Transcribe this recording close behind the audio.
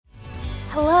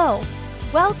Hello!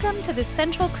 Welcome to the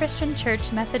Central Christian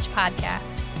Church Message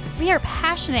Podcast. We are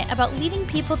passionate about leading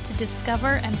people to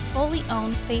discover and fully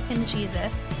own faith in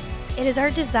Jesus. It is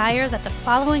our desire that the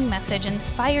following message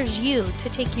inspires you to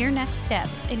take your next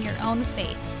steps in your own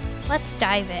faith. Let's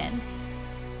dive in.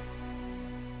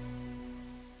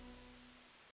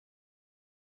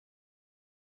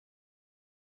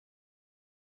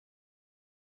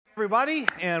 Everybody,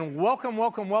 and welcome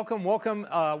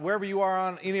wherever you are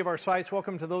on any of our sites.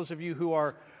 Welcome to those of you who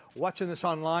are watching this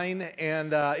online.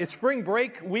 And it's spring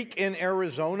break week in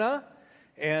Arizona.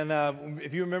 And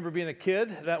if you remember being a kid,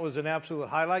 that was an absolute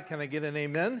highlight. Can I get an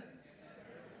amen?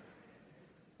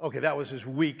 Okay, that was as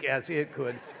weak as it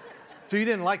could. So you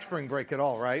didn't like spring break at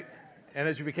all, right? And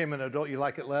as you became an adult, you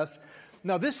like it less?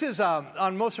 Now, this is,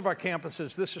 on most of our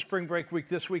campuses, this is spring break week,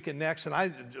 this week and next, and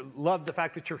I love the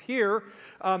fact that you're here.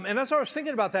 And as I was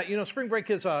thinking about that, you know, spring break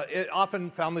is,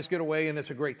 often families get away and it's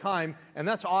a great time, and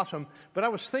that's awesome. But I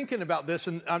was thinking about this,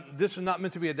 and this is not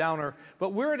meant to be a downer,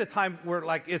 but we're at a time where,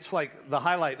 like, it's like the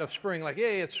highlight of spring, like,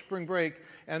 yay, it's spring break.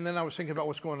 And then I was thinking about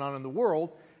what's going on in the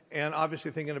world, and obviously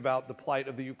thinking about the plight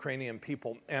of the Ukrainian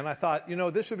people. And I thought, you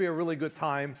know, this would be a really good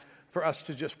time for us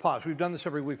to just pause. We've done this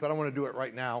every week, but I want to do it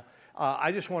right now.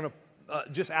 I just want to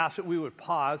just ask that we would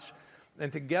pause,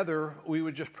 and together we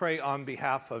would just pray on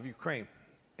behalf of Ukraine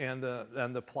and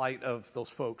the plight of those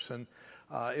folks. And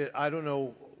I don't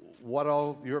know what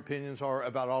all your opinions are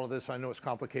about all of this. I know it's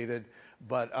complicated,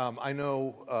 but I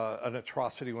know an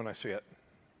atrocity when I see it,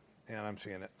 and I'm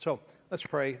seeing it. So let's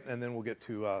pray, and then we'll get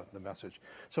to the message.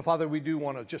 So, Father, we do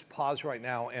want to just pause right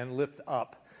now and lift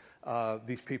up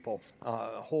these people,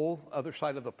 whole other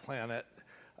side of the planet.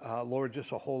 Lord,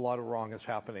 just a whole lot of wrong is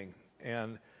happening.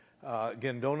 And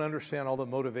again, don't understand all the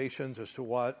motivations as to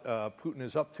what Putin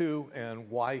is up to and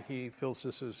why he feels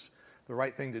this is the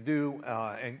right thing to do.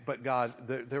 But God,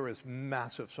 there is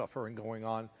massive suffering going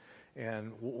on.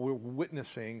 And we're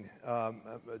witnessing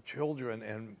children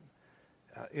and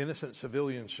innocent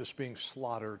civilians just being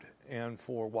slaughtered. And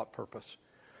for what purpose?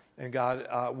 And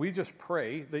God, we just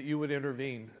pray that you would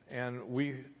intervene. And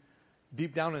we,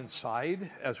 deep down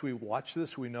inside, as we watch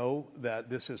this, we know that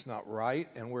this is not right.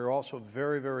 And we're also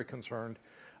very, very concerned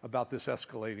about this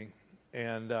escalating.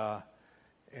 And God,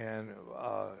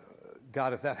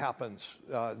 if that happens,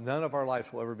 none of our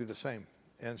lives will ever be the same.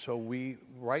 And so we,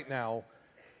 right now,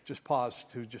 just pause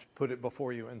to just put it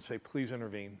before you and say, please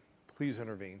intervene,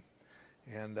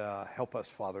 and help us,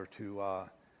 Father, to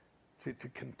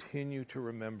continue to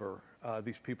remember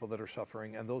these people that are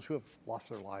suffering and those who have lost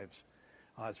their lives.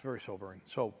 It's very sobering.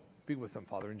 So be with them,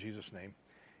 Father, in Jesus' name.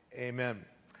 Amen.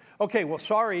 Okay, well,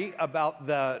 sorry about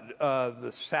the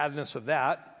sadness of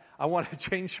that. I want to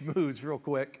change moods real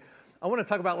quick. I want to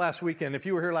talk about last weekend. If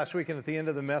you were here last weekend at the end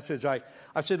of the message, I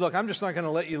said, look, I'm just not going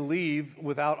to let you leave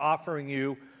without offering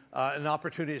you an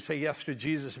opportunity to say yes to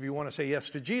Jesus if you want to say yes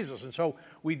to Jesus. And so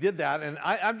we did that. And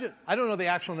I don't know the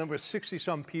actual number,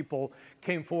 60-some people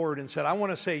came forward and said, I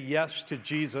want to say yes to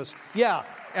Jesus. Yeah,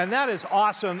 and that is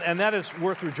awesome, and that is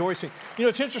worth rejoicing. You know,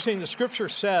 it's interesting, the scripture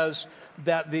says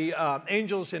that the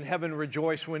angels in heaven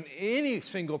rejoice when any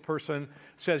single person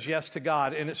says yes to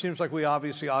God. And it seems like we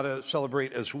obviously ought to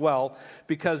celebrate as well,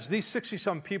 because these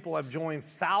 60-some people have joined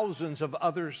thousands of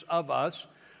others of us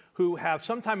who have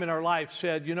sometime in our life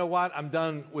said, you know what, I'm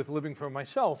done with living for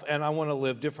myself, and I want to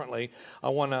live differently. I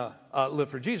want to live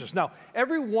for Jesus. Now,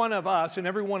 every one of us and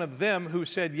every one of them who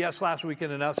said yes last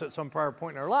weekend and us at some prior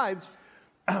point in our lives,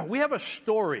 we have a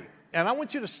story. And I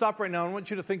want you to stop right now and I want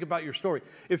you to think about your story.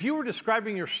 If you were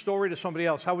describing your story to somebody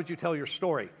else, how would you tell your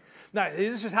story? Now,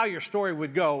 this is how your story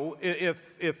would go,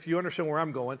 if you understand where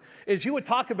I'm going, is you would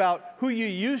talk about who you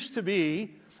used to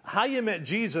be, how you met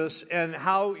Jesus, and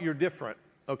how you're different.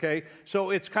 Okay, so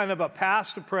it's kind of a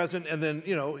past, a present, and then,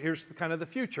 you know, here's kind of the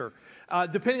future,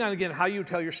 depending on, again, how you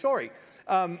tell your story.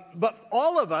 But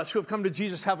all of us who have come to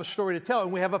Jesus have a story to tell,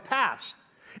 and we have a past.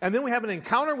 And then we have an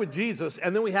encounter with Jesus,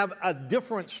 and then we have a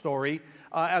different story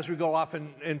as we go off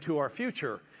into our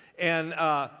future. And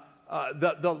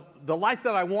the life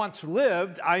that I once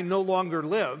lived, I no longer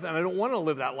live, and I don't want to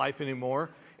live that life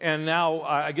anymore. And now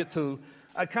I get to,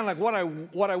 kind of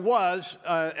like what I was,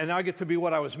 and now I get to be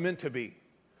what I was meant to be.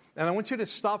 And I want you to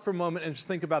stop for a moment and just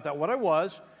think about that, what I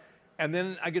was, and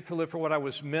then I get to live for what I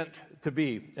was meant to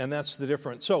be, and that's the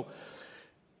difference. So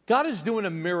God is doing a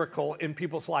miracle in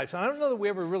people's lives, and I don't know that we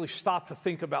ever really stop to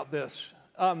think about this.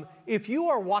 If you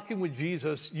are walking with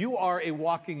Jesus, you are a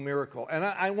walking miracle. And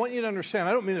I want you to understand,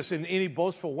 I don't mean this in any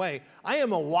boastful way, I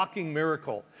am a walking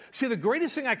miracle. See, the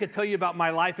greatest thing I could tell you about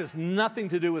my life is nothing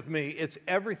to do with me, it's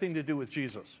everything to do with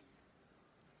Jesus.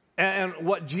 And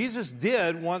what Jesus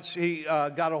did once he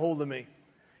got a hold of me.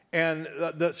 And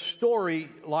the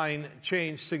storyline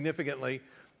changed significantly.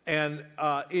 And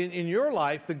in your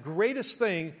life, the greatest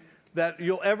thing that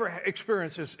you'll ever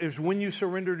experience is when you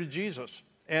surrender to Jesus.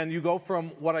 And you go from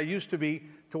what I used to be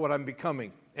to what I'm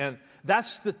becoming. And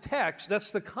that's the text,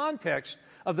 that's the context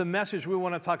of the message we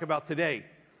want to talk about today.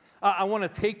 I want to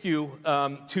take you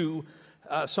to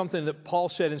something that Paul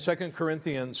said in 2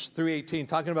 Corinthians 3:18,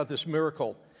 talking about this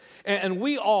miracle. And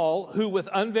we all, who with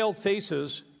unveiled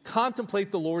faces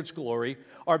contemplate the Lord's glory,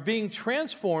 are being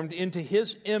transformed into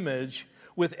his image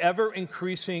with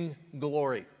ever-increasing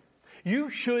glory. You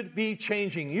should be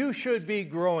changing. You should be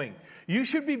growing. You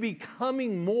should be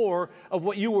becoming more of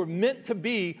what you were meant to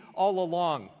be all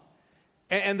along.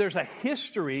 And there's a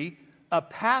history, a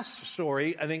past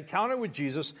story, an encounter with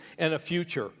Jesus, and a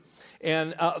future.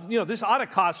 And, this ought to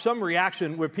cause some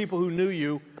reaction with people who knew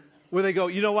you, where they go,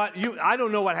 you know what, I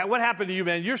don't know what happened to you,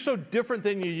 man. You're so different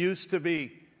than you used to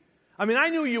be. I mean, I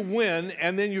knew you when,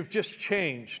 and then you've just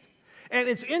changed. And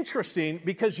it's interesting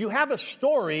because you have a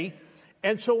story,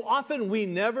 and so often we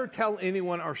never tell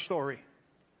anyone our story.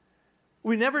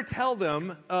 We never tell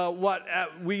them what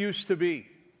we used to be.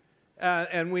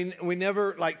 And we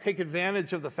never take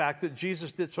advantage of the fact that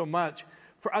Jesus did so much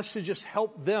for us to just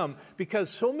help them, because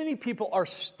so many people are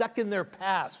stuck in their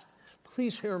past.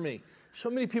 Please hear me. So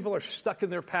many people are stuck in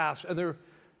their past, and they're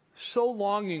so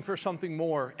longing for something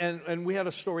more. And we had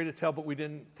a story to tell, but we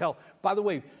didn't tell. By the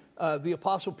way, the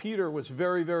Apostle Peter was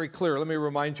very, very clear. Let me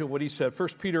remind you of what he said. 1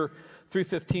 Peter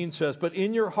 3:15 says, "But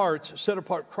in your hearts set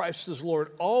apart Christ as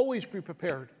Lord. Always be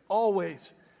prepared,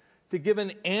 always, to give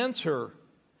an answer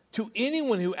to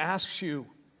anyone who asks you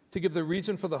to give the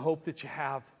reason for the hope that you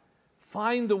have."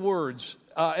 Find the words,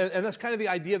 and that's kind of the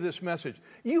idea of this message.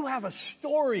 You have a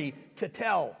story to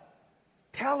tell.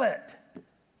 Tell it.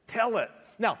 Tell it.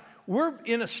 Now, we're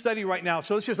in a study right now,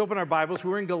 so let's just open our Bibles.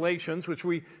 We're in Galatians, which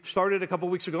we started a couple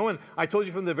weeks ago, and I told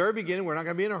you from the very beginning, we're not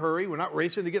going to be in a hurry. We're not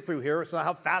racing to get through here. It's not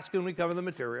how fast can we cover the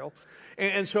material.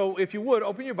 And so if you would,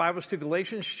 open your Bibles to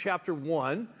Galatians chapter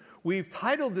 1. We've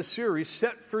titled the series,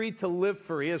 Set Free to Live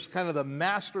Free, as kind of the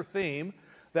master theme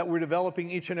that we're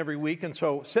developing each and every week. And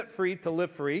so Set Free to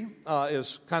Live Free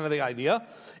is kind of the idea.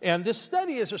 And this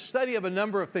study is a study of a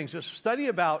number of things. It's a study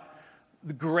about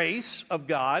the grace of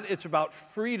God. It's about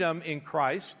freedom in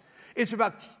Christ. It's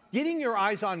about getting your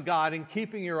eyes on God and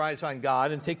keeping your eyes on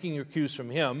God and taking your cues from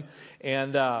Him.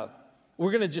 And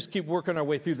we're going to just keep working our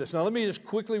way through this. Now, let me just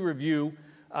quickly review,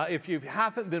 if you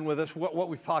haven't been with us, what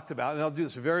we've talked about. And I'll do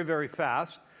this very, very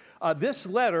fast. This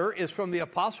letter is from the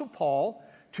Apostle Paul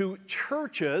to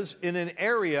churches in an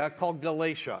area called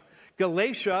Galatia.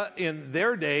 Galatia in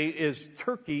their day is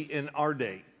Turkey in our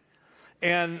day.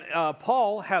 And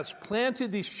Paul has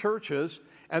planted these churches,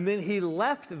 and then he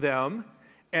left them,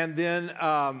 and then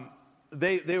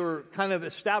they were kind of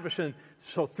established. And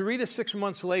so 3 to 6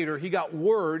 months later, he got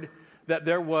word that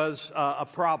there was a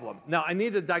problem. Now, I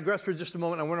need to digress for just a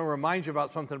moment. I want to remind you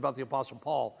about something about the Apostle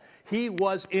Paul. He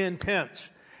was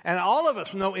intense. And all of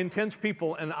us know intense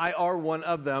people, and I are one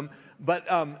of them. But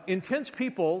intense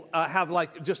people have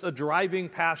just a driving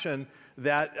passion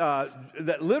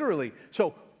that literally,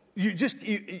 so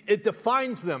it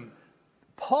defines them.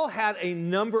 Paul had a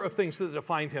number of things that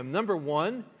defined him. Number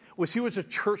one was he was a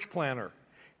church planter.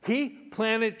 He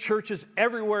planted churches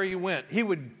everywhere he went. He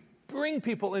would bring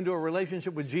people into a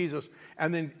relationship with Jesus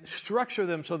and then structure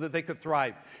them so that they could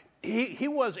thrive. He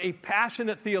was a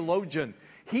passionate theologian.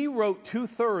 He wrote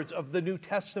 2/3 of the New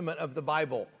Testament of the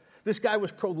Bible. This guy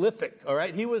was prolific, all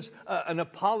right? He was an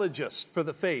apologist for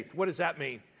the faith. What does that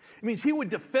mean? It means he would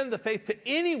defend the faith to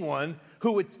anyone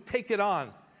who would take it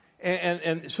on.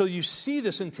 And so you see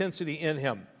this intensity in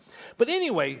him. But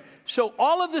anyway, so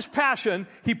all of this passion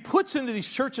he puts into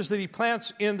these churches that he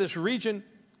plants in this region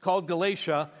called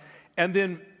Galatia, and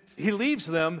then he leaves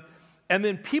them, and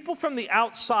then people from the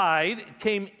outside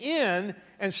came in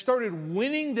and started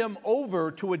winning them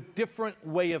over to a different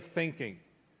way of thinking.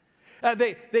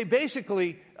 They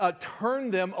basically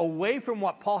turned them away from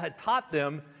what Paul had taught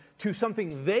them to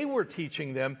something they were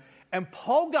teaching them. And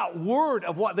Paul got word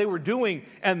of what they were doing,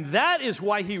 and that is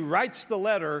why he writes the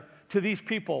letter to these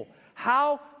people.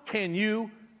 How can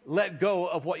you let go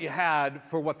of what you had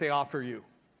for what they offer you?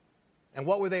 And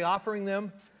what were they offering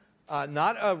them?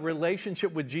 Not a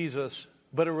relationship with Jesus,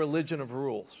 but a religion of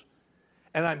rules.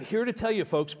 And I'm here to tell you,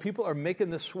 folks, people are making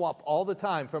this swap all the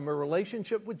time from a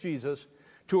relationship with Jesus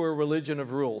to a religion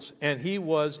of rules. And he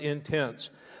was intense.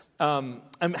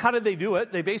 And how did they do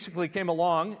it? They basically came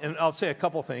along, and I'll say a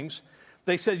couple things.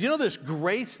 They said, this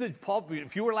grace that Paul,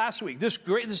 if you were last week, this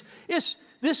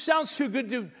sounds too good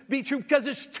to be true because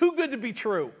it's too good to be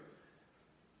true.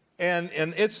 And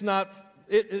it's not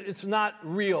It's not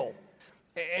real.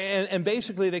 And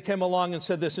basically they came along and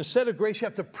said this: instead of grace, you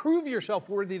have to prove yourself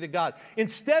worthy to God.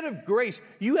 Instead of grace,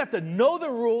 you have to know the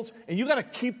rules and you got to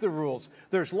keep the rules.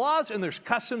 There's laws and there's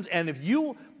customs, and if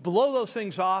you blow those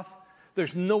things off,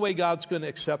 there's no way God's going to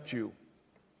accept you.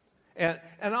 And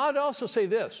I'd also say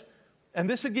this, and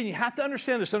this again, you have to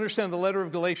understand this, understand the letter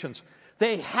of Galatians.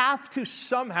 They have to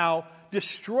somehow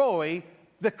destroy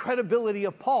the credibility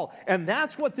of Paul. And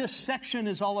that's what this section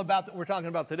is all about that we're talking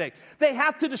about today. They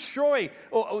have to destroy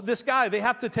this guy. They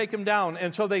have to take him down.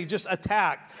 And so they just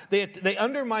attack. They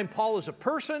undermine Paul as a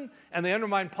person, and they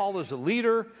undermine Paul as a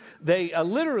leader. They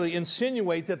literally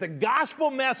insinuate that the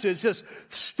gospel message, this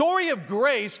story of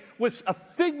grace, was a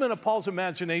figment of Paul's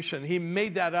imagination. He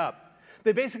made that up.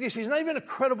 They basically say he's not even a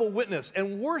credible witness.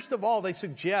 And worst of all, they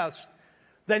suggest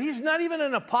that he's not even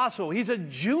an apostle. He's a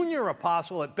junior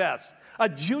apostle at best, a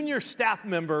junior staff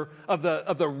member of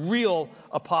the real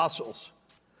apostles.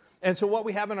 And so what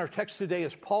we have in our text today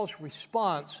is Paul's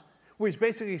response, where he's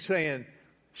basically saying,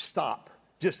 stop,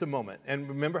 just a moment. And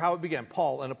remember how it began.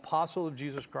 Paul, an apostle of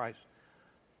Jesus Christ.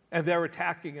 And they're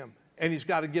attacking him. And he's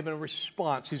got to give a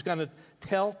response. He's going to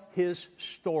tell his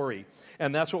story.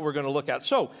 And that's what we're going to look at.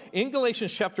 So, in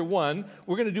Galatians chapter 1,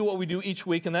 we're going to do what we do each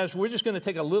week. And that is we're just going to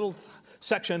take a little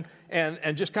section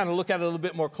and just kind of look at it a little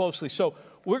bit more closely. So,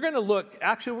 we're going to look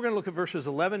at verses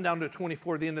 11 down to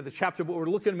 24 at the end of the chapter. But we're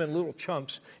looking at them in little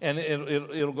chunks. And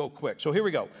it'll go quick. So, here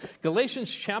we go.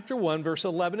 Galatians chapter 1, verse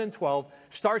 11 and 12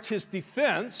 starts his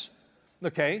defense.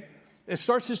 Okay? It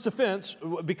starts his defense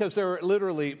because they're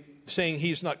literally saying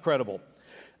he's not credible.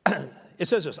 It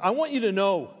says this: I want you to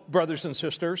know, brothers and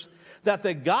sisters, that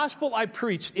the gospel I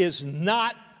preached is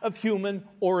not of human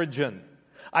origin.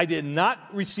 I did not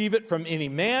receive it from any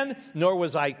man, nor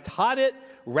was I taught it.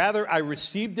 Rather, I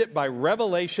received it by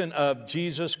revelation of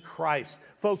Jesus Christ.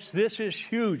 Folks, this is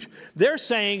huge. They're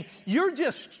saying you're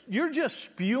just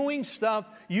spewing stuff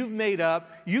you've made up.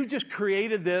 You just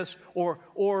created this, or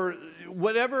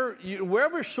whatever,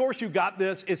 wherever source you got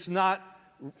this, it's not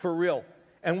for real.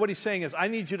 And what he's saying is, I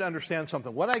need you to understand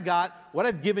something. What I got, what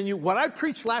I've given you, what I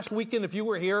preached last weekend, if you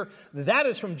were here, that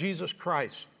is from Jesus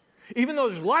Christ. Even though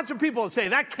there's lots of people that say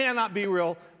that cannot be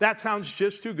real, that sounds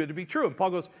just too good to be true. And Paul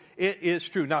goes, it is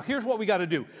true. Now, here's what we got to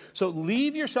do. So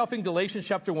leave yourself in Galatians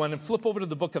chapter 1 and flip over to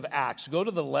the book of Acts. Go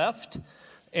to the left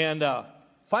and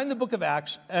find the book of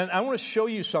Acts. And I want to show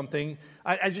you something.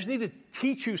 I just need to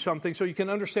teach you something so you can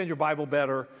understand your Bible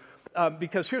better.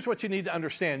 Because here's what you need to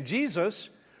understand. Jesus,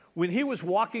 when he was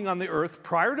walking on the earth,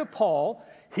 prior to Paul,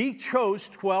 he chose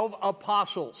 12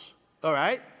 apostles, all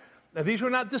right? Now, these were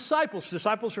not disciples.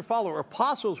 Disciples are followers.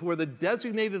 Apostles were the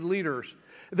designated leaders.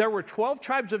 There were 12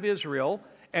 tribes of Israel,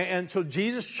 and so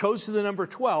Jesus chose the number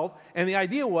 12, and the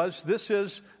idea was this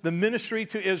is the ministry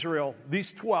to Israel,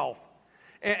 these 12.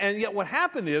 And yet what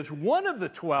happened is one of the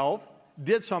 12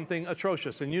 did something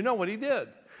atrocious, and you know what he did.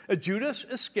 Judas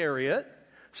Iscariot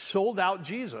sold out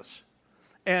Jesus.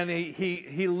 And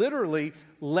he literally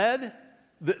led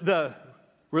the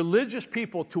religious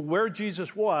people to where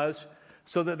Jesus was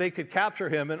so that they could capture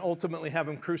him and ultimately have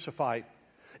him crucified.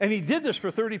 And he did this for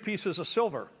 30 pieces of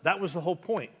silver. That was the whole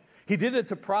point. He did it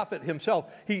to profit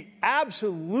himself. He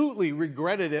absolutely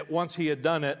regretted it once he had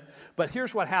done it. But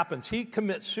here's what happens. He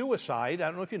commits suicide. I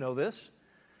don't know if you know this.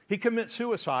 He commits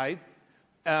suicide,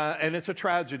 and it's a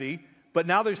tragedy. But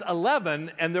now there's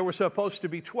 11, and there were supposed to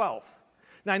be 12.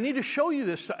 Now, I need to show you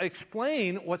this to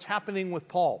explain what's happening with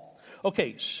Paul.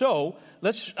 Okay, so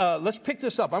let's pick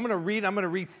this up. I'm going to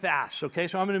read fast, okay?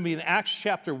 So I'm going to be in Acts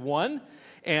chapter 1,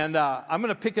 and I'm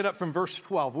going to pick it up from verse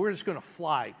 12. We're just going to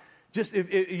fly. Just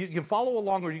if you can follow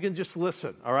along or you can just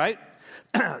listen, all right?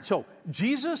 So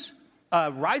Jesus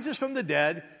rises from the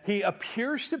dead. He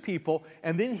appears to people,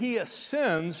 and then he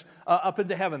ascends up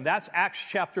into heaven. That's Acts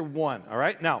chapter 1, all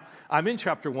right? Now, I'm in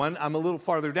chapter 1. I'm a little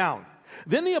farther down.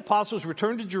 Then the apostles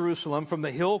returned to Jerusalem from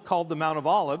the hill called the Mount of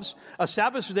Olives, a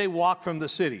Sabbath day walk from the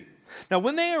city. Now,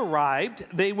 when they arrived,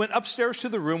 they went upstairs to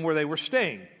the room where they were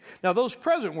staying. Now, those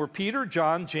present were Peter,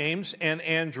 John, James, and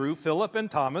Andrew, Philip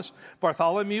and Thomas,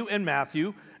 Bartholomew and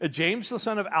Matthew, James the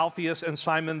son of Alphaeus and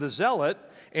Simon the Zealot,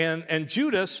 and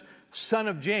Judas, son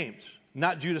of James,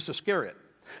 not Judas Iscariot.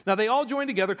 Now, they all joined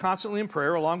together constantly in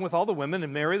prayer, along with all the women,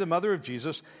 and Mary, the mother of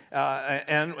Jesus,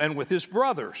 and with his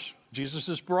brothers,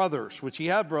 Jesus' brothers, which he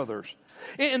had brothers.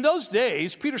 In those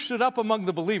days, Peter stood up among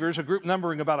the believers, a group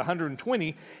numbering about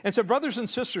 120, and said, brothers and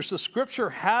sisters, the scripture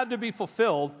had to be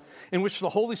fulfilled in which the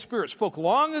Holy Spirit spoke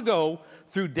long ago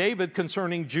through David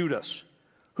concerning Judas,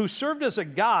 who served as a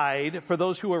guide for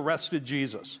those who arrested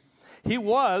Jesus. He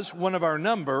was one of our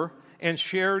number and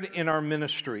shared in our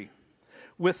ministry.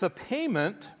 With the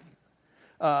payment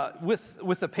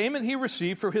With the payment he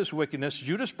received for his wickedness,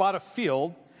 Judas bought a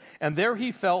field, and there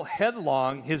he fell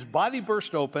headlong. His body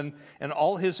burst open, and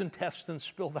all his intestines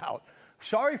spilled out.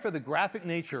 Sorry for the graphic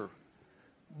nature,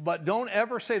 but don't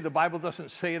ever say the Bible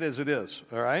doesn't say it as it is,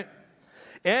 all right?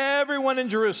 Everyone in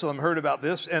Jerusalem heard about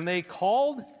this, and they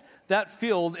called that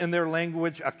field in their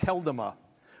language Akeldama,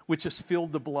 which is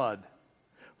filled to blood.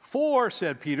 For,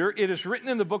 said Peter, it is written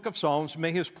in the book of Psalms,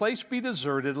 may his place be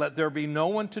deserted, let there be no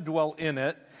one to dwell in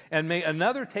it, and may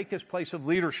another take his place of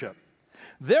leadership.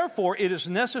 Therefore, it is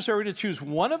necessary to choose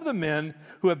one of the men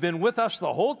who have been with us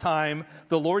the whole time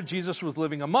the Lord Jesus was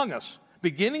living among us,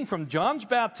 beginning from John's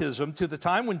baptism to the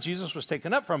time when Jesus was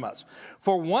taken up from us.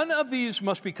 For one of these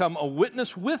must become a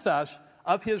witness with us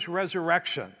of his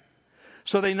resurrection.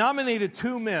 So they nominated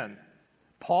two men,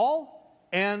 Paul's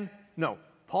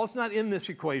not in this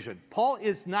equation. Paul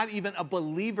is not even a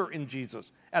believer in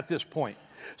Jesus at this point.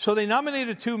 So they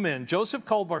nominated two men, Joseph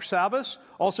called Barsabbas,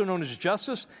 also known as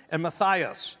Justus, and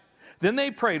Matthias. Then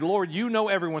they prayed, Lord, you know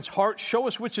everyone's heart. Show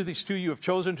us which of these two you have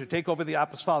chosen to take over the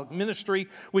apostolic ministry,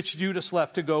 which Judas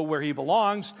left to go where he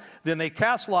belongs. Then they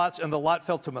cast lots, and the lot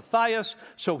fell to Matthias.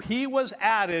 So he was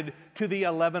added to the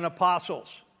 11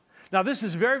 apostles. Now, this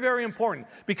is very, very important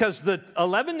because the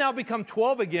 11 now become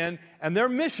 12 again, and their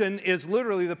mission is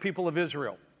literally the people of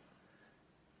Israel.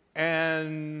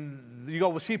 And you go,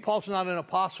 well, see, Paul's not an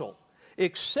apostle,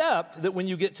 except that when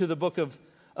you get to the book of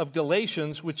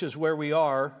Galatians, which is where we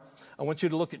are, I want you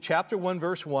to look at chapter 1,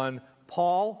 verse 1.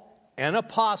 Paul, an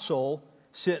apostle,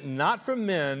 sent not from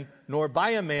men, nor by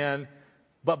a man,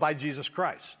 but by Jesus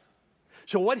Christ.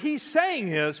 So what he's saying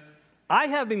is, I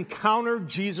have encountered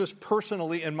Jesus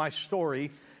personally in my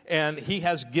story, and he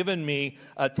has given me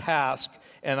a task,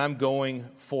 and I'm going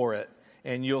for it.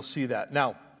 And you'll see that.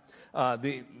 Now,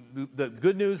 the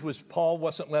good news was Paul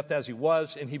wasn't left as he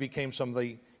was, and he became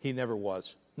somebody he never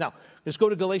was. Now, let's go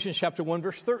to Galatians chapter 1,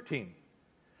 verse 13.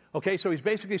 Okay, so he's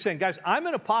basically saying, guys, I'm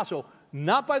an apostle,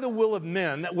 not by the will of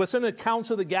men. That wasn't a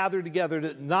council that gathered together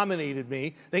that nominated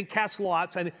me. They cast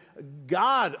lots, and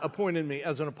God appointed me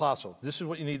as an apostle. This is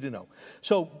what you need to know.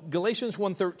 So Galatians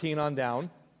 1:13 on down,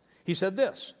 he said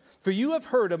this, for you have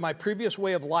heard of my previous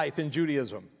way of life in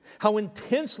Judaism, how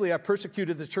intensely I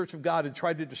persecuted the church of God and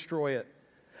tried to destroy it.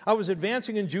 I was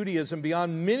advancing in Judaism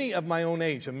beyond many of my own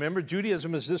age. And remember,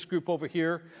 Judaism is this group over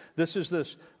here. This is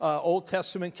this Old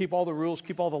Testament, keep all the rules,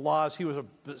 keep all the laws. He was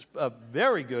a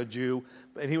very good Jew,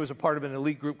 and he was a part of an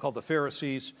elite group called the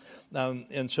Pharisees.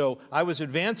 And so I was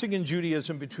advancing in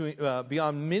Judaism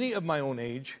beyond many of my own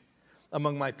age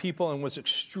among my people and was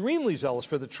extremely zealous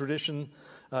for the traditions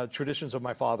of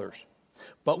my fathers.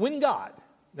 But when God,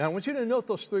 now I want you to note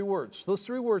those three words. Those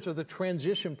three words are the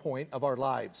transition point of our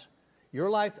lives. Your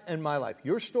life and my life.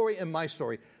 Your story and my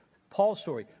story. Paul's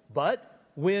story. But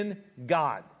when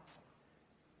God.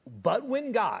 But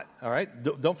when God. All right?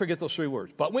 Don't forget those three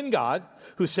words. But when God,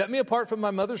 who set me apart from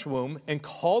my mother's womb and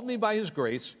called me by his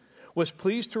grace, was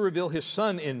pleased to reveal his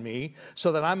Son in me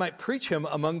so that I might preach him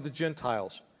among the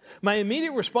Gentiles. My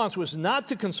immediate response was not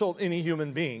to consult any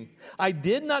human being. I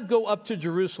did not go up to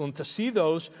Jerusalem to see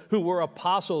those who were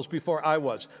apostles before I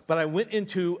was, but I went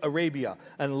into Arabia,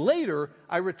 and later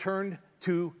I returned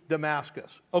to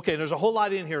Damascus. Okay, there's a whole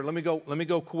lot in here. Let me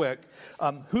go quick.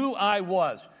 Who I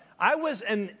was. I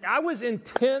was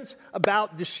intense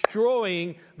about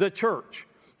destroying the church.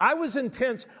 I was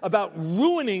intense about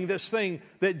ruining this thing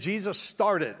that Jesus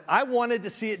started. I wanted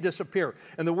to see it disappear.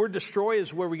 And the word destroy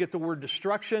is where we get the word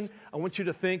destruction. I want you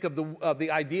to think of the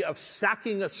idea of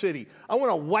sacking a city. I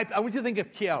want you to think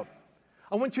of Kiev.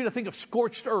 I want you to think of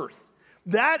scorched earth.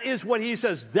 That is what he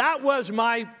says. That was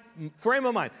my frame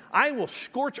of mind. I will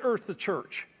scorch earth the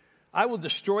church. I will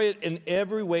destroy it in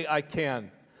every way I can.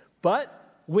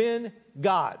 But when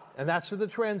God, and that's the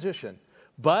transition,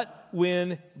 but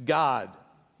when God.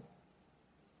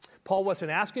 Paul wasn't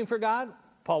asking for God.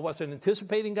 Paul wasn't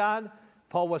anticipating God.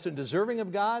 Paul wasn't deserving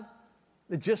of God.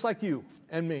 Just like you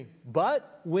and me.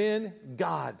 But when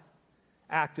God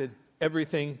acted,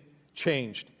 everything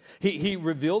changed. He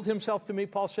revealed himself to me,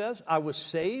 Paul says. I was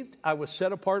saved. I was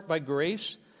set apart by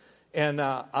grace. And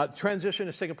a transition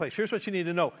has taken place. Here's what you need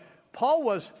to know. Paul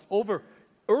was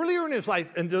earlier in his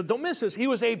life, and don't miss this, he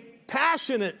was a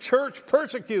passionate church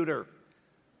persecutor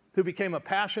who became a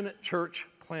passionate church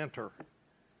planter.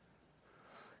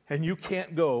 And you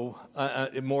can't go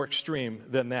more extreme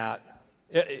than that.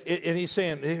 And he's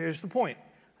saying, here's the point.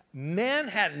 Man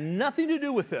had nothing to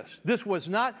do with this. This was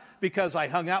not because I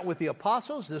hung out with the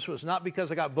apostles. This was not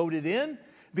because I got voted in.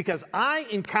 Because I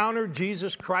encountered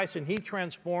Jesus Christ and he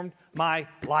transformed my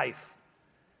life.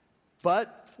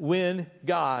 But when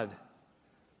God.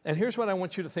 And here's what I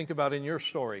want you to think about in your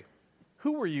story.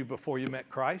 Who were you before you met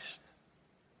Christ?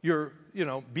 You're,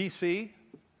 BC.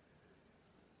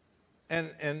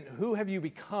 And who have you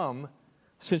become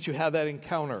since you had that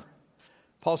encounter?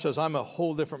 Paul says, I'm a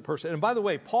whole different person. And by the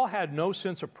way, Paul had no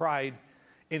sense of pride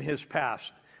in his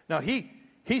past. Now, he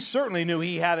certainly knew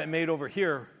he had it made over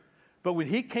here. But when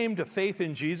he came to faith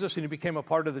in Jesus and he became a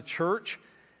part of the church,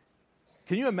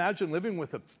 can you imagine living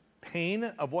with the pain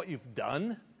of what you've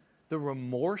done? The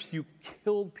remorse? You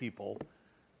killed people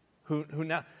who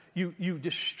now, you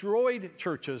destroyed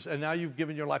churches, and now you've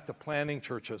given your life to planning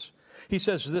churches. He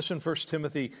says this in 1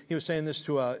 Timothy. He was saying this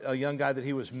to a young guy that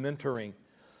he was mentoring.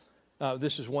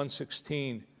 This is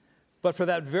 1:16. But for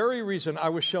that very reason, I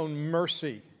was shown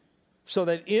mercy, so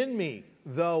that in me,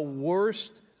 the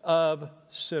worst of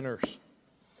sinners,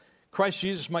 Christ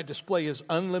Jesus might display his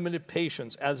unlimited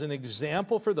patience as an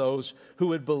example for those who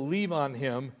would believe on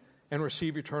him and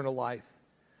receive eternal life.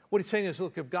 What he's saying is,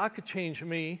 look, if God could change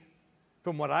me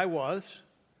from what I was,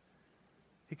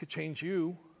 he could change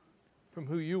you from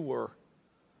who you were.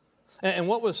 And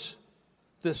what was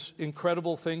this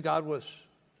incredible thing God was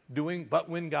doing? But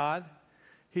when God,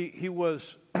 he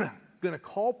was going to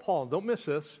call Paul, don't miss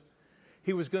this,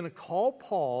 he was going to call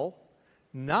Paul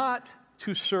not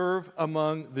to serve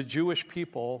among the Jewish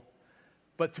people,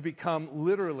 but to become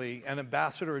literally an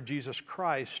ambassador of Jesus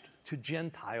Christ to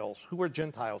Gentiles. Who are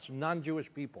Gentiles?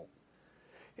 Non-Jewish people.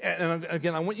 And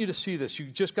again, I want you to see this. You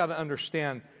just got to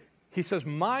understand. He says,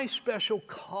 my special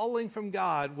calling from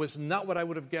God was not what I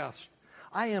would have guessed.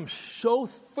 I am so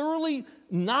thoroughly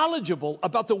knowledgeable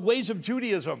about the ways of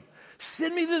Judaism.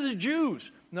 Send me to the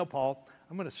Jews. No, Paul,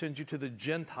 I'm going to send you to the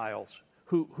Gentiles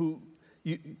who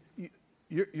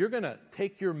you're going to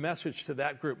take your message to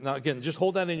that group. Now, again, just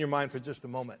hold that in your mind for just a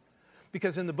moment.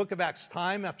 Because in the book of Acts,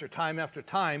 time after time after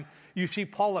time, you see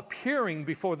Paul appearing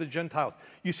before the Gentiles.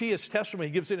 You see his testimony.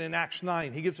 He gives it in Acts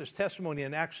 9. He gives his testimony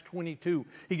in Acts 22.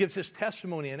 He gives his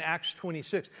testimony in Acts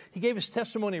 26. He gave his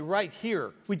testimony right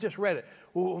here. We just read it.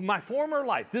 My former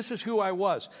life, this is who I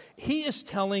was. He is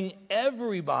telling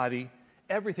everybody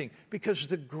everything. Because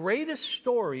the greatest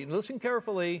story, and listen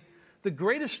carefully, the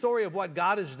greatest story of what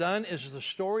God has done is the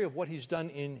story of what he's done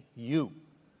in you.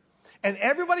 And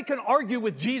everybody can argue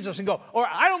with Jesus and go, or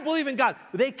I don't believe in God.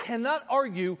 They cannot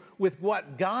argue with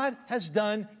what God has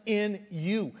done in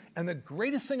you. And the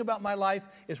greatest thing about my life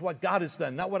is what God has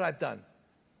done, not what I've done.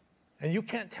 And you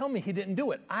can't tell me he didn't do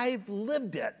it. I've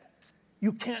lived it.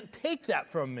 You can't take that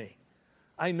from me.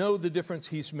 I know the difference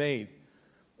he's made.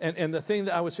 And the thing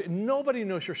that I would say, nobody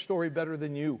knows your story better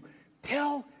than you.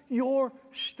 Tell your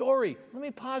story. Let me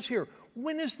pause here.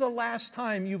 When is the last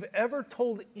time you've ever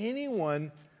told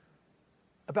anyone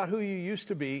about who you used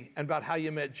to be and about how you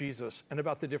met Jesus and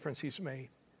about the difference he's made?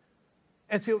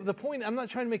 And so the point, I'm not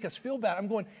trying to make us feel bad. I'm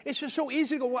going, it's just so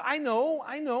easy to go, well, I know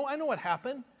what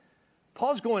happened.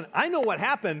 Paul's going, I know what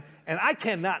happened, and I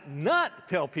cannot not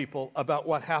tell people about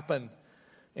what happened.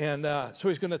 And so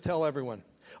he's going to tell everyone.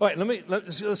 All right,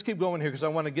 let's keep going here because I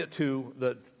want to get to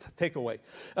the takeaway.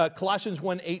 Colossians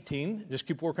 1:18, just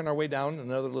keep working our way down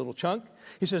another little chunk.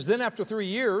 He says, then after 3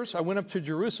 years, I went up to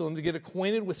Jerusalem to get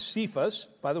acquainted with Cephas.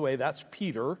 By the way, that's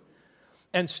Peter.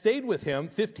 And stayed with him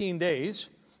 15 days.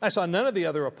 I saw none of the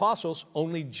other apostles,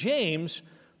 only James,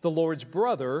 the Lord's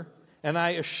brother. And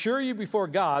I assure you before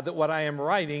God that what I am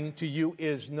writing to you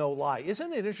is no lie.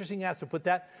 Isn't it interesting he has to put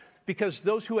that? Because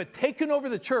those who had taken over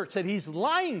the church said he's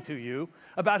lying to you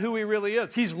about who he really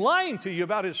is. He's lying to you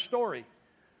about his story.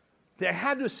 They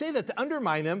had to say that to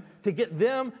undermine him, to get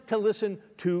them to listen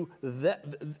to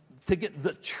to get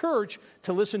the church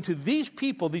to listen to these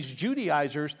people, these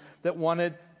Judaizers that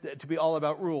wanted to be all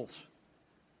about rules.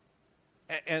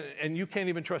 And you can't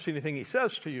even trust anything he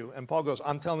says to you. And Paul goes,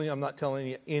 I'm telling you, I'm not telling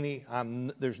you any,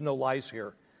 there's no lies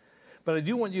here. But I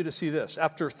do want you to see this.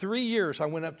 After 3 years, I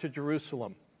went up to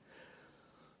Jerusalem.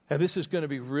 And this is going to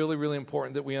be really, really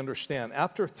important that we understand.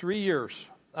 After 3 years,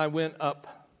 I went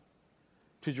up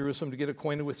to Jerusalem to get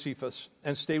acquainted with Cephas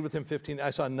and stayed with him 15 days. I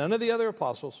saw none of the other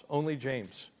apostles, only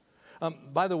James.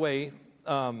 By the way,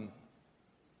 what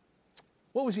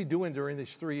was he doing during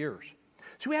these 3 years?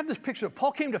 So we have this picture of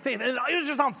Paul came to faith, and he was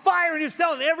just on fire, and he was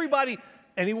telling everybody,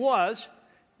 and he was.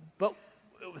 But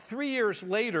 3 years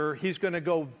later, he's going to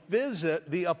go visit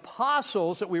the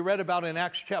apostles that we read about in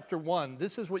Acts chapter 1.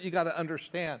 This is what you got to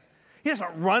understand. He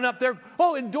doesn't run up there,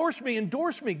 endorse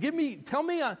me,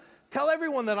 tell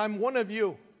everyone that I'm one of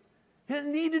you. He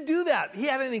doesn't need to do that. He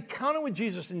had an encounter with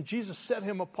Jesus, and Jesus set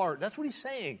him apart. That's what he's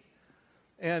saying.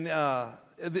 And,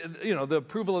 the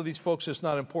approval of these folks is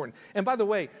not important. And by the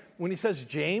way, when he says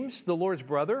James, the Lord's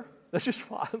brother, we've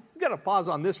got to pause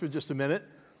on this for just a minute.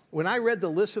 When I read the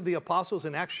list of the apostles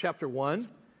in Acts chapter 1,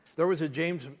 there was a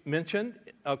James mentioned.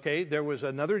 Okay, there was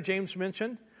another James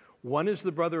mentioned. One is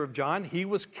the brother of John. He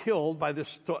was killed by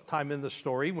this time in the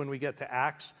story when we get to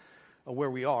Acts, where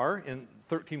we are in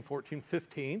 13, 14,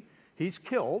 15. He's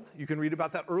killed. You can read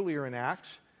about that earlier in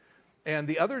Acts. And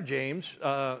the other James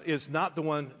is not the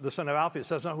one, the son of Alphaeus.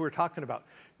 That's not who we're talking about.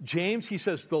 James, he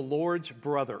says, the Lord's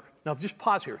brother. Now, just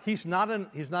pause here. He's not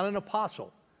an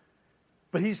apostle,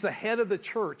 but he's the head of the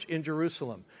church in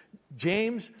Jerusalem.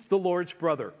 James, the Lord's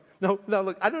brother. Now,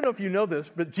 look, I don't know if you know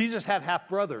this, but Jesus had half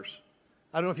brothers.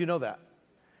 I don't know if you know that.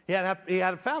 He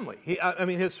had a family.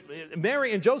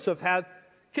 Mary and Joseph had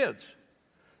kids.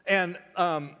 And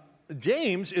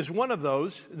James is one of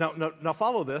those. Now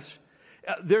follow this.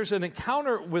 There's an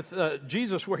encounter with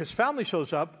Jesus where his family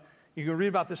shows up. You can read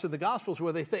about this in the Gospels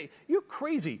where they say, you're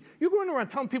crazy. You're going around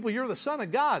telling people you're the Son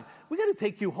of God. We got to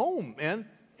take you home, man.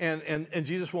 And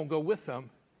Jesus won't go with them.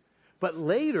 But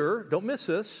later, don't miss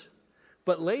this,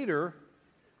 but later,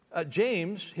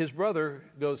 James, his brother,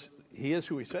 goes, he is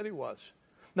who he said he was.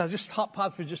 Now, just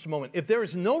pause for just a moment. If there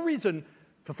is no reason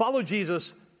to follow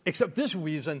Jesus except this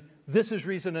reason, this is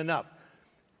reason enough.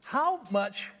 How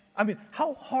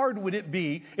hard would it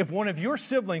be if one of your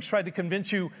siblings tried to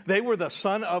convince you they were the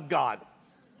Son of God?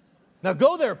 Now,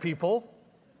 go there, people.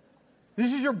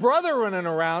 This is your brother running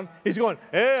around. He's going,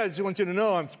 hey, I just want you to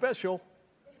know I'm special.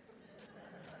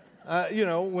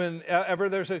 Whenever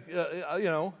there's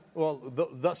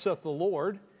thus saith the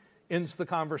Lord, ends the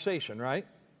conversation, right?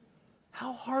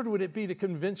 How hard would it be to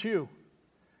convince you?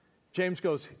 James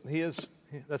goes,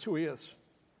 that's who he is.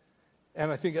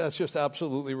 And I think that's just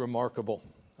absolutely remarkable,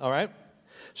 all right?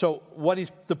 So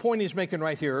the point he's making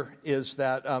right here is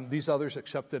that these others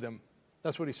accepted him.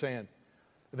 That's what he's saying.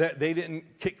 That they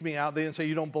didn't kick me out. They didn't say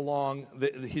you don't belong.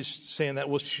 He's saying that.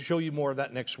 We'll show you more of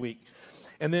that next week.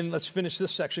 And then let's finish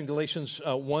this section, Galatians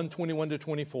 1, 21 to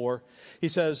 24. He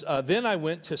says, then I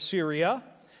went to Syria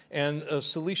and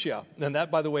Cilicia. And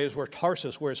that, by the way, is where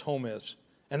Tarsus, where his home is.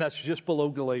 And that's just below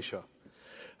Galatia.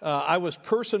 I was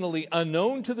personally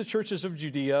unknown to the churches of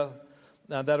Judea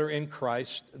that are in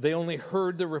Christ. They only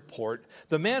heard the report.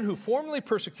 The man who formerly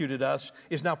persecuted us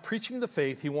is now preaching the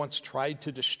faith he once tried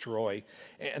to destroy.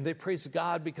 And they praise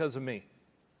God because of me.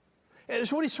 And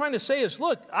so what he's trying to say is,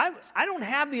 look, I don't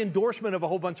have the endorsement of a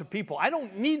whole bunch of people. I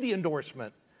don't need the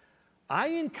endorsement. I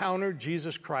encountered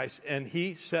Jesus Christ, and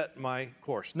he set my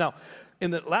course. Now,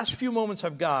 in the last few moments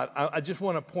I've got, I just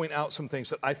want to point out some things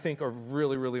that I think are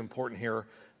really, really important here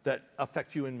that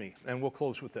affect you and me. And we'll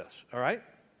close with this, all right?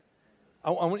 I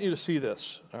want you to see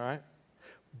this, all right?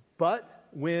 But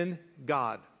when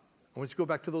God, I want you to go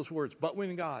back to those words, but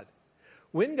when God,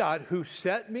 who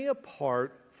set me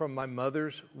apart from my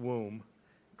mother's womb,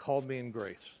 called me in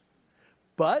grace.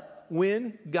 But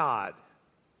when God,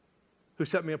 who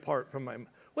set me apart from my...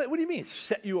 Wait, what do you mean,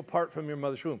 set you apart from your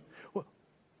mother's womb? Well,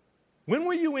 when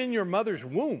were you in your mother's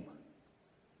womb?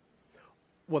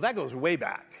 Well, that goes way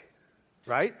back,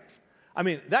 right? I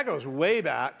mean, that goes way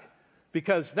back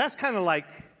because that's kind of like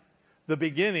the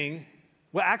beginning.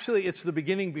 Well, actually, it's the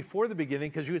beginning before the beginning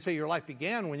because you would say your life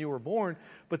began when you were born,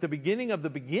 but the beginning of the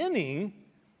beginning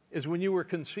is when you were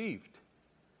conceived.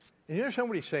 And you understand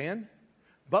what he's saying?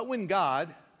 But when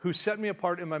God, who set me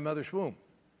apart in my mother's womb,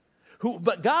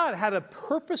 but God had a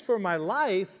purpose for my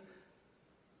life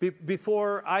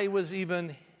before I was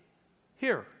even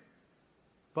here.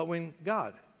 But when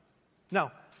God.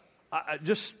 Now, I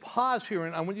just pause here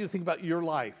and I want you to think about your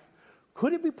life.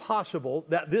 Could it be possible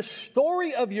that this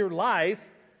story of your life,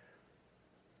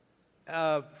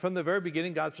 from the very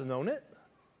beginning, God's known it?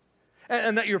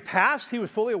 And that your past, he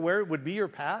was fully aware it would be your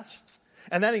past?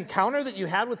 And that encounter that you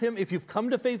had with him, if you've come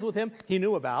to faith with him, he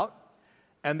knew about.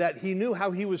 And that he knew how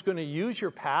he was going to use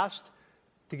your past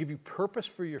to give you purpose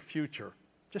for your future.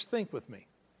 Just think with me.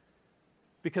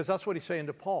 Because that's what he's saying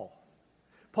to Paul.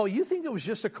 Paul, you think it was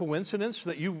just a coincidence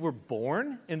that you were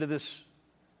born into this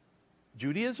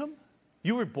Judaism?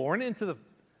 You were born into the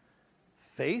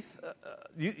faith?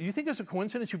 You think it's a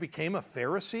coincidence you became a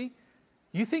Pharisee?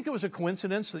 You think it was a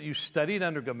coincidence that you studied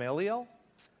under Gamaliel,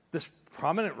 this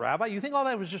prominent rabbi? You think all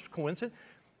that was just a coincidence?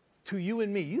 To you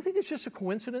and me, you think it's just a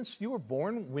coincidence you were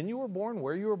born, when you were born,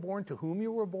 where you were born, to whom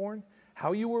you were born,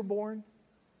 how you were born?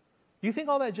 You think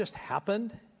all that just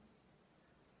happened?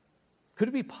 Could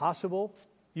it be possible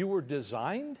you were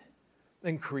designed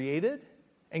and created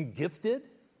and gifted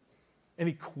and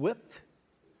equipped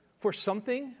for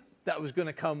something that was going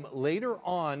to come later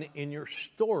on in your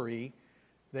story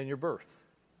than your birth?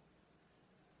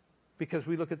 Because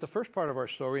we look at the first part of our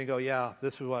story and go, yeah,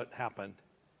 this is what happened.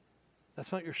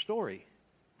 That's not your story.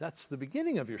 That's the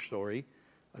beginning of your story.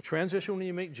 A transition when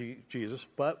you meet Jesus,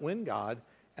 but when God,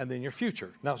 and then your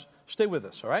future. Now, stay with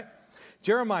us, all right?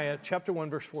 Jeremiah chapter 1,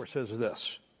 verse 4 says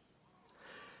this.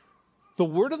 The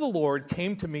word of the Lord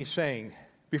came to me saying,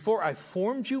 before I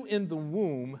formed you in the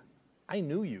womb, I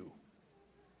knew you.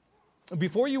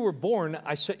 Before you were born,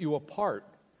 I set you apart.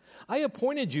 I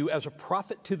appointed you as a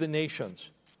prophet to the nations.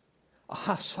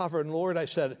 Ah, sovereign Lord, I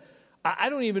said, I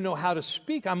don't even know how to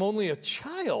speak. I'm only a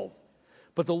child.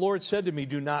 But the Lord said to me,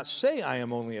 do not say I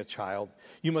am only a child.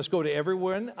 You must go to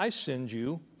everyone I send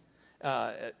you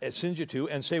to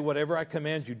and say whatever I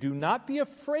command you. Do not be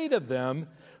afraid of them,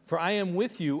 for I am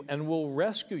with you and will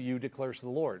rescue you, declares the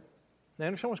Lord. Now,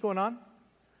 understand what's going on?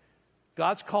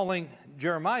 God's calling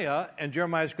Jeremiah, and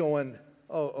Jeremiah's going,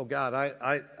 oh God,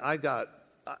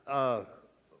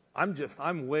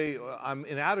 I'm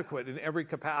inadequate in every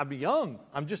capacity. I'm young.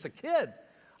 I'm just a kid.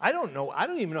 I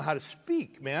don't even know how to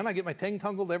speak, man. I get my tongue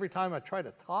tangled every time I try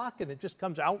to talk, and it just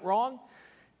comes out wrong.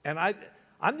 And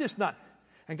I'm just not.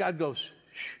 And God goes,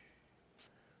 shh,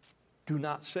 do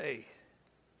not say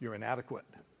you're inadequate.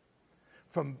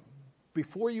 From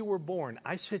before you were born,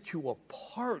 I set you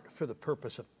apart for the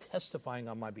purpose of testifying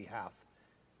on my behalf.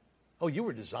 Oh, you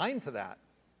were designed for that.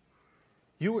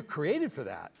 You were created for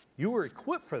that. You were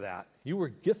equipped for that. You were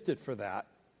gifted for that.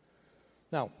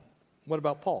 Now, what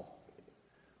about Paul?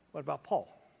 What about Paul?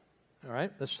 All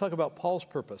right, let's talk about Paul's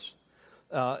purpose.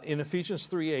 In Ephesians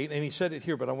 3:8, and he said it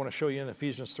here, but I want to show you in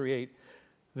Ephesians 3:8,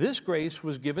 this grace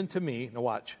was given to me, now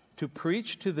watch, to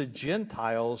preach to the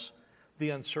Gentiles the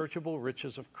unsearchable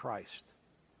riches of Christ.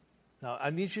 Now,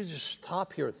 I need you to just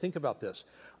stop here and think about this.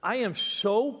 I am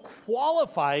so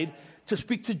qualified to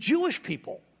speak to Jewish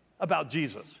people about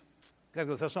Jesus. God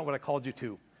goes, that's not what I called you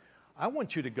to. I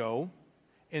want you to go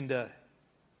into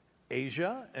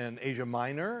Asia and Asia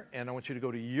Minor, and I want you to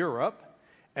go to Europe,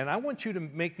 and I want you to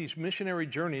make these missionary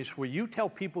journeys where you tell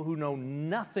people who know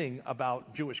nothing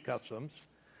about Jewish customs.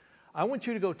 I want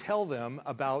you to go tell them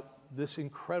about this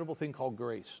incredible thing called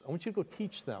grace. I want you to go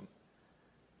teach them.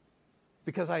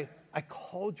 Because I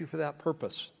called you for that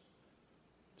purpose.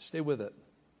 Stay with it.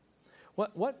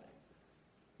 What?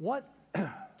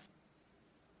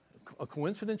 A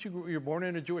coincidence you were born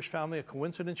in a Jewish family, a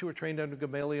coincidence you were trained under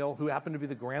Gamaliel, who happened to be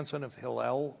the grandson of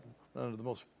Hillel, one of the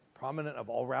most prominent of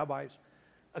all rabbis.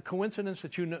 A coincidence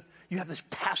that you have this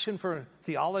passion for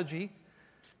theology.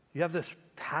 You have this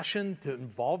passion to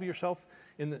involve yourself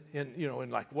in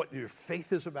like what your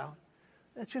faith is about.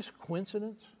 That's just a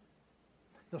coincidence.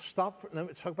 Now let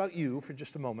me talk about you for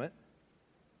just a moment.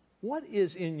 What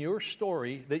is in your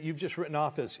story that you've just written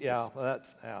off as,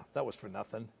 that was for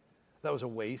nothing. That was a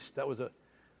waste.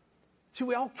 See,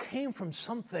 we all came from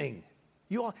something.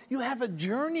 You have a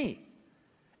journey.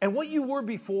 And what you were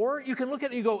before, you can look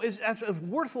at it and you go, it's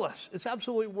worthless. It's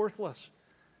absolutely worthless.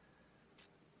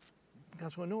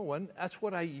 God's going, no, one. That's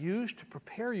what I used to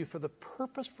prepare you for the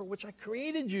purpose for which I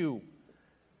created you.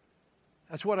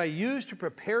 That's what I used to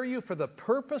prepare you for the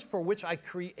purpose for which I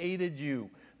created you.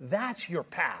 That's your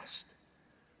past.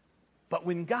 But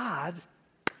when God,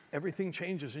 everything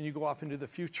changes and you go off into the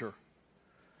future.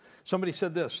 Somebody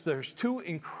said this, there's two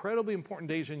incredibly important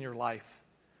days in your life.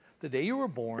 The day you were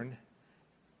born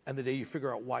and the day you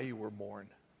figure out why you were born.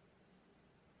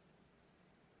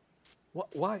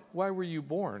 Why were you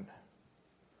born?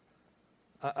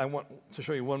 I want to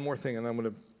show you one more thing and I'm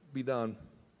going to be done.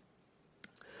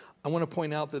 I want to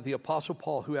point out that the Apostle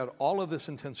Paul, who had all of this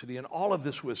intensity and all of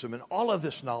this wisdom and all of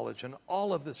this knowledge and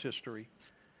all of this history,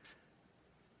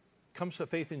 comes to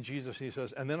faith in Jesus and he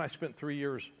says, and then I spent 3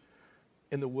 years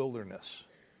in the wilderness.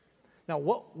 Now,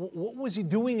 what was he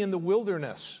doing in the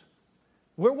wilderness?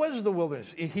 Where was the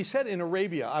wilderness? He said in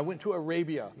Arabia. I went to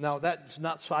Arabia. Now, that's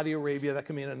not Saudi Arabia. That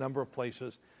can mean a number of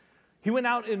places. He went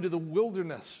out into the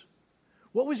wilderness.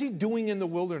 What was he doing in the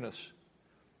wilderness?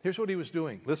 Here's what he was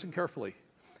doing. Listen carefully.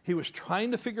 He was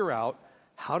trying to figure out,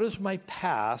 how does my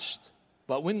past,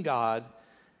 but when God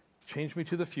changed me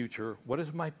to the future, what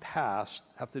does my past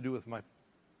have to do with my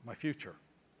future?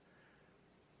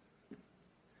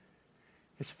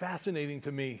 It's fascinating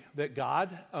to me that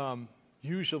God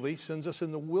usually sends us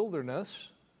in the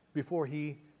wilderness before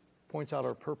he points out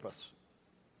our purpose.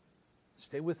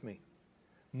 Stay with me.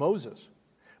 Moses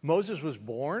was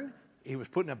born. He was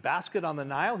put in a basket on the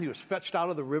Nile. He was fetched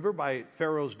out of the river by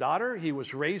Pharaoh's daughter. He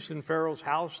was raised in Pharaoh's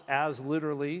house as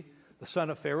literally the son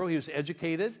of Pharaoh. He was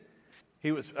educated.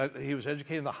 He was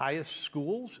educated in the highest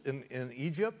schools in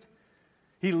Egypt.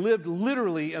 He lived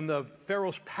literally in the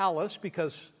Pharaoh's palace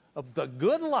because of the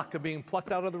good luck of being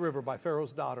plucked out of the river by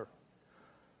Pharaoh's daughter.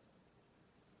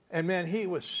 And man, he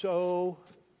was so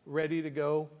ready to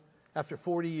go after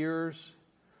 40 years.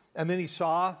 And then he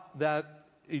saw that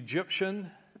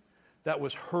Egyptian that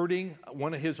was hurting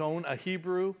one of his own, a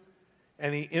Hebrew,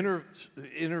 and he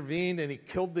intervened and he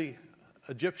killed the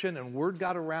Egyptian, and word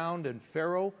got around, and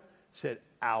Pharaoh said,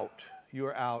 out, you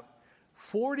are out.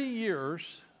 40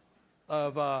 years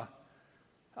of,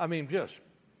 just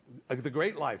the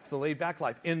great life, the laid back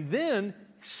life. And then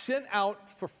sent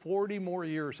out for 40 more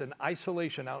years in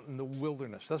isolation out in the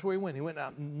wilderness. That's where he went. He went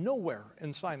out nowhere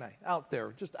in Sinai, out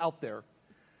there, just out there.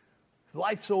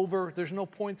 Life's over. There's no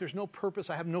point. There's no purpose.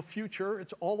 I have no future.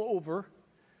 It's all over.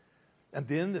 And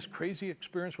then this crazy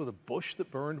experience with a bush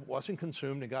that burned, wasn't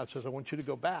consumed, and God says, I want you to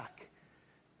go back.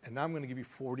 And now I'm going to give you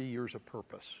 40 years of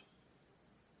purpose.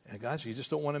 And guys, you just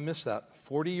don't want to miss that.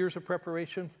 40 years of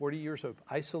preparation, 40 years of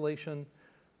isolation,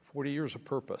 40 years of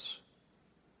purpose.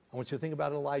 I want you to think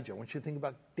about Elijah. I want you to think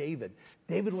about David.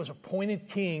 David was appointed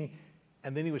king,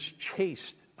 and then he was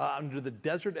chased under the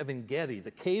desert of En-Gedi,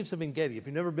 the caves of En-Gedi. If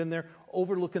you've never been there,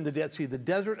 overlooking the Dead Sea, the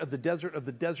desert of the desert of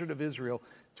the desert of Israel,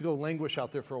 to go languish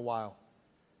out there for a while.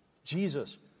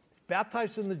 Jesus,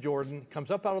 baptized in the Jordan, comes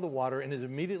up out of the water and is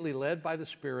immediately led by the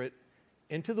Spirit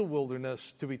into the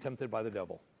wilderness to be tempted by the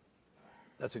devil.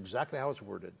 That's exactly how it's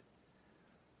worded.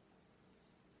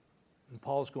 And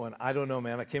Paul's going, I don't know,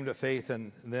 man. I came to faith,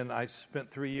 and then I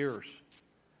spent 3 years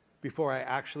before I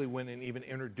actually went and even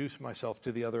introduced myself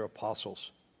to the other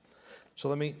apostles. So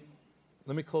let me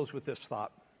close with this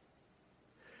thought.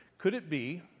 Could it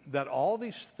be that all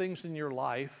these things in your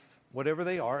life, whatever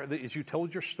they are, as you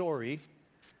told your story,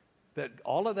 that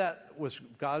all of that was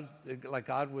God, like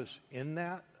God was in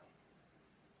that?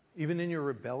 Even in your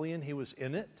rebellion, he was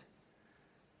in it?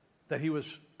 That he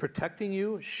was protecting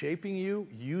you, shaping you,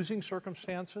 using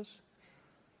circumstances?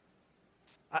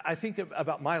 I think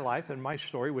about my life and my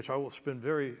story, which I will spend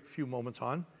very few moments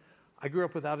on. I grew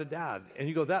up without a dad. And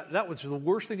you go, that was the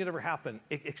worst thing that ever happened.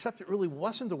 Except it really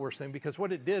wasn't the worst thing, because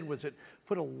what it did was it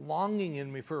put a longing in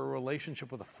me for a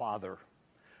relationship with a father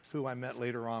who I met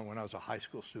later on when I was a high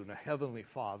school student, a heavenly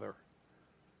father.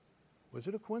 Was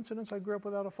it a coincidence I grew up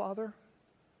without a father?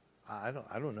 I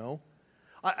don't know.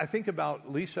 I think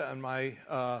about Lisa and my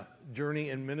journey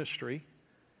in ministry,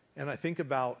 and I think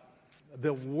about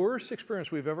the worst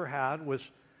experience we've ever had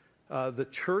was the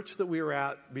church that we were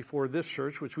at before this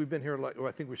church, which we've been here,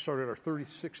 I think we started our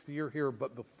 36th year here,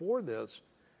 but before this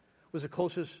was the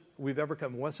closest we've ever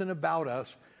come. It wasn't about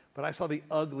us, but I saw the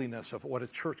ugliness of what a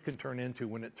church can turn into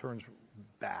when it turns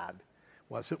bad.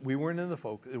 We weren't in the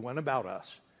folk, it wasn't about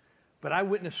us. But I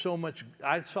witnessed so much,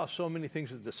 I saw so many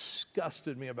things that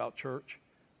disgusted me about church.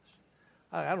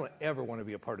 I don't ever want to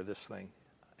be a part of this thing.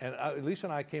 And Lisa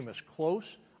and I came as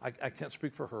close, I can't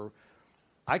speak for her,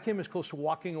 I came as close to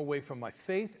walking away from my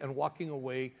faith and walking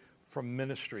away from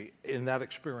ministry in that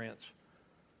experience.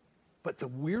 But the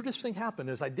weirdest thing happened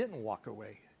is I didn't walk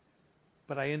away,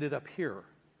 but I ended up here.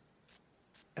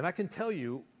 And I can tell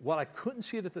you, while I couldn't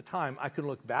see it at the time, I can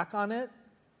look back on it,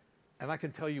 and I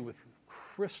can tell you with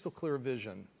crystal clear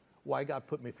vision why God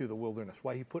put me through the wilderness,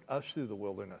 why he put us through the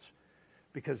wilderness.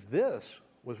 Because this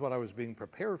was what I was being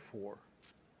prepared for.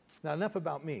 Now, enough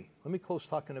about me. Let me close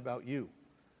talking about you.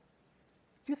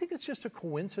 Do you think it's just a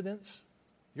coincidence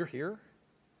you're here?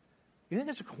 You think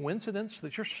it's a coincidence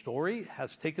that your story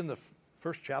has taken the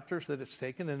first chapters that it's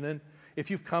taken, and then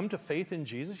if you've come to faith in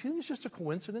Jesus, you think it's just a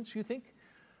coincidence? You think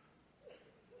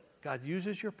God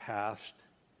uses your past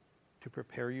to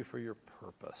prepare you for your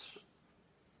purpose?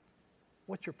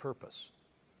 What's your purpose?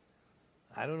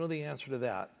 I don't know the answer to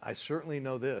that. I certainly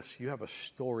know this. You have a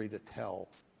story to tell.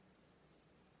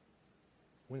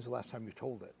 When's the last time you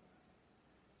told it?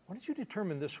 Why don't you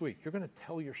determine this week you're going to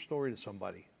tell your story to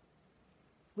somebody?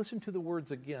 Listen to the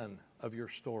words again of your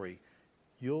story.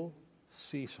 You'll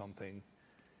see something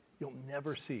you'll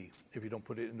never see if you don't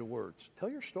put it into words. Tell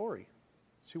your story.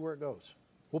 See where it goes.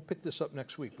 We'll pick this up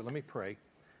next week, but let me pray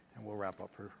and we'll wrap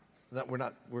up for that.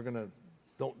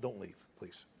 Don't leave,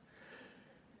 please.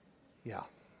 Yeah.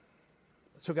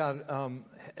 So God,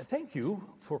 thank you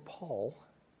for Paul.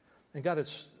 And God,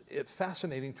 it's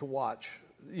fascinating to watch.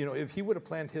 You know, if he would have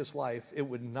planned his life, it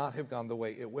would not have gone the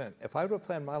way it went. If I would have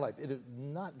planned my life, it had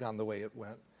not gone the way it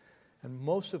went. And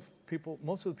most of the people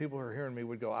who are hearing me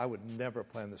would go, I would never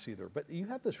plan this either. But you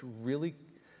have this really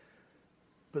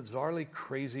bizarrely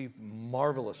crazy,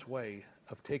 marvelous way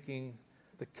of taking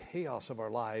the chaos of our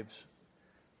lives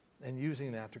and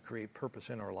using that to create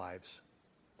purpose in our lives,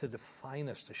 to define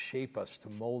us, to shape us, to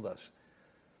mold us.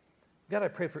 God, I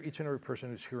pray for each and every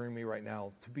person who's hearing me right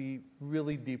now to be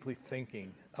really deeply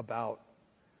thinking about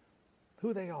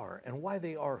who they are and why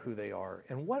they are who they are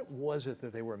and what was it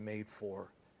that they were made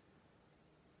for.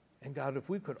 And God, if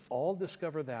we could all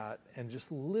discover that and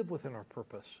just live within our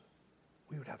purpose,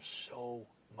 we would have so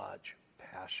much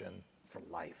passion for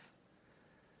life.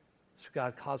 So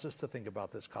God, cause us to think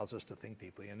about this, cause us to think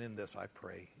deeply. And in this I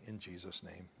pray in Jesus'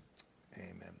 name.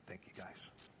 Amen. Thank you,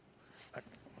 guys.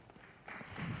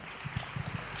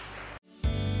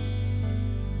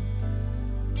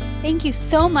 Thank you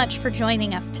so much for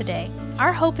joining us today.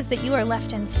 Our hope is that you are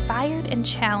left inspired and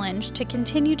challenged to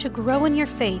continue to grow in your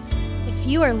faith. If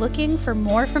you are looking for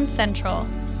more from Central,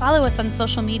 follow us on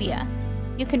social media.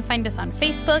 You can find us on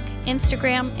Facebook,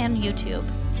 Instagram, and YouTube.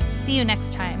 See you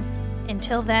next time.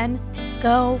 Until then,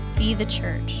 go be the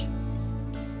church.